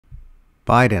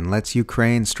Biden lets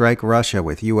Ukraine strike Russia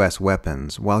with U.S.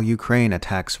 weapons while Ukraine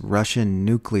attacks Russian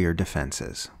nuclear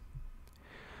defenses.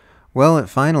 Well, it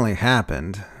finally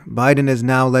happened. Biden is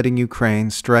now letting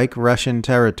Ukraine strike Russian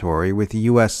territory with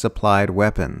U.S.-supplied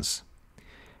weapons.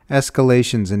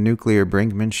 Escalations in nuclear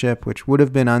brinkmanship, which would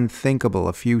have been unthinkable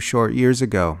a few short years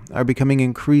ago, are becoming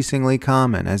increasingly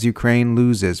common as Ukraine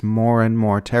loses more and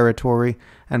more territory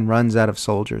and runs out of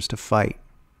soldiers to fight.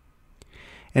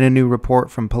 In a new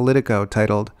report from Politico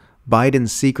titled, "Biden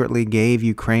secretly gave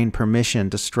Ukraine permission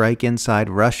to strike inside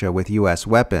Russia with U.S.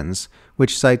 weapons,"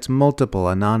 which cites multiple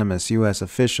anonymous U.S.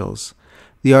 officials,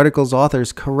 the article's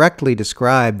authors correctly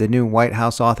described the new White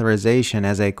House authorization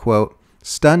as a, quote,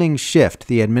 "stunning shift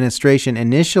the administration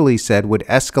initially said would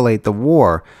escalate the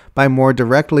war by more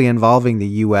directly involving the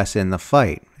U.S. in the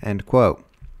fight," end quote.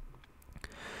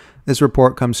 This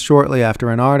report comes shortly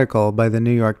after an article by the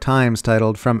New York Times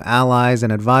titled, "From Allies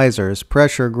and Advisors,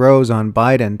 Pressure Grows on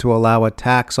Biden to Allow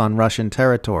Attacks on Russian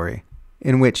Territory,"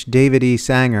 in which David E.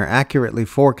 Sanger accurately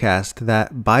forecast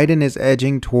that Biden is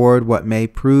edging toward what may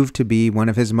prove to be one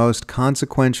of his most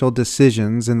consequential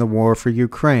decisions in the war for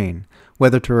Ukraine,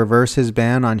 whether to reverse his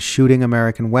ban on shooting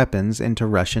American weapons into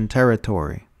Russian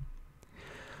territory.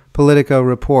 Politico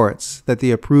reports that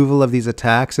the approval of these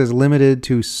attacks is limited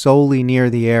to solely near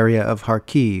the area of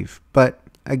Kharkiv, but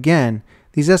again,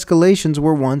 these escalations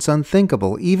were once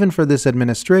unthinkable, even for this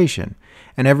administration,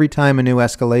 and every time a new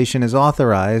escalation is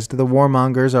authorized, the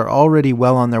warmongers are already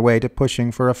well on their way to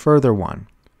pushing for a further one.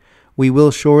 We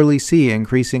will surely see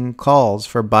increasing calls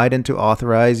for Biden to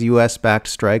authorize U.S.-backed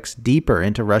strikes deeper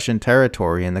into Russian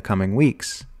territory in the coming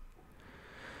weeks.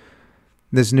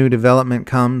 This new development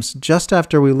comes just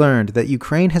after we learned that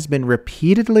Ukraine has been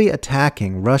repeatedly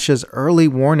attacking Russia's early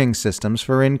warning systems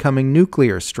for incoming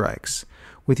nuclear strikes,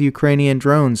 with Ukrainian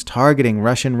drones targeting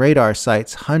Russian radar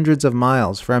sites hundreds of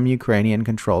miles from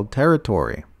Ukrainian-controlled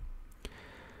territory.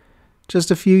 Just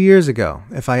a few years ago,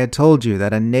 if I had told you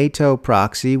that a NATO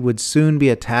proxy would soon be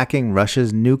attacking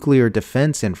Russia's nuclear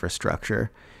defense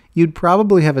infrastructure, you'd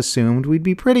probably have assumed we'd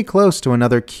be pretty close to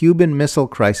another Cuban Missile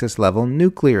Crisis-level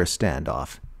nuclear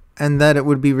standoff, and that it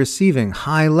would be receiving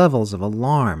high levels of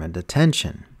alarm and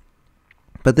attention.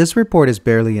 But this report is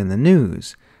barely in the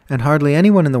news, and hardly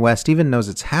anyone in the West even knows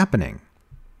it's happening.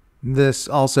 This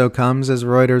also comes as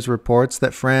Reuters reports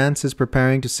that France is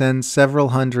preparing to send several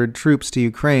hundred troops to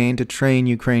Ukraine to train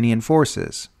Ukrainian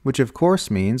forces, which of course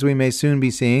means we may soon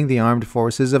be seeing the armed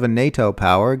forces of a NATO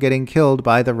power getting killed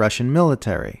by the Russian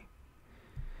military.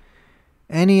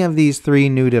 Any of these three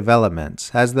new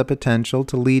developments has the potential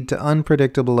to lead to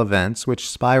unpredictable events which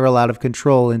spiral out of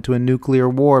control into a nuclear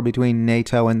war between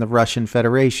NATO and the Russian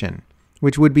Federation,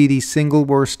 which would be the single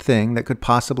worst thing that could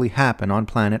possibly happen on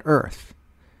planet Earth.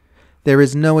 There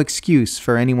is no excuse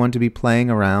for anyone to be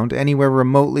playing around anywhere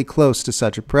remotely close to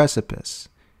such a precipice.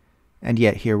 And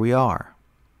yet here we are.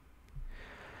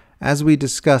 As we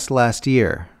discussed last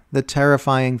year, the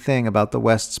terrifying thing about the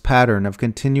West's pattern of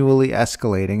continually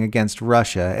escalating against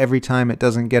Russia every time it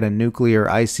doesn't get a nuclear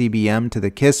ICBM to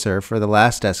the kisser for the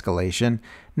last escalation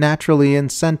naturally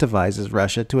incentivizes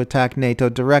Russia to attack NATO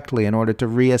directly in order to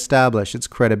re-establish its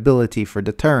credibility for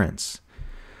deterrence.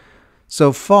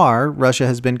 So far, Russia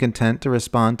has been content to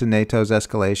respond to NATO's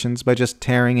escalations by just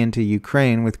tearing into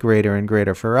Ukraine with greater and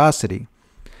greater ferocity.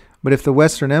 But if the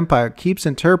Western Empire keeps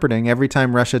interpreting every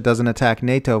time Russia doesn't attack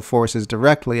NATO forces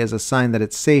directly as a sign that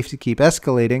it's safe to keep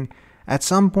escalating, at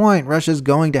some point Russia's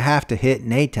going to have to hit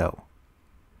NATO.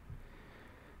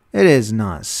 It is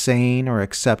not sane or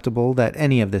acceptable that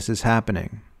any of this is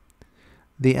happening.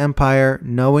 The Empire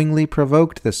knowingly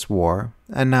provoked this war,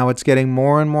 and now it's getting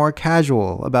more and more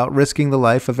casual about risking the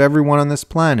life of everyone on this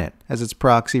planet as its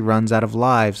proxy runs out of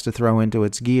lives to throw into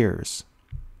its gears.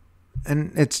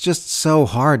 And it's just so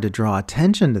hard to draw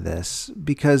attention to this,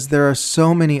 because there are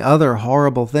so many other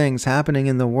horrible things happening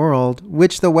in the world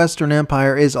which the Western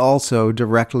Empire is also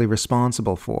directly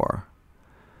responsible for.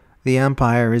 The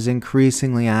Empire is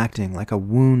increasingly acting like a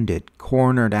wounded,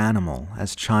 cornered animal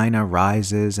as China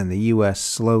rises and the U.S.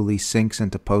 slowly sinks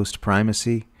into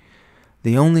post-primacy.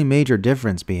 The only major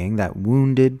difference being that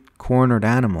wounded, cornered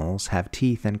animals have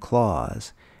teeth and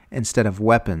claws instead of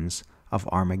weapons of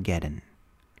Armageddon.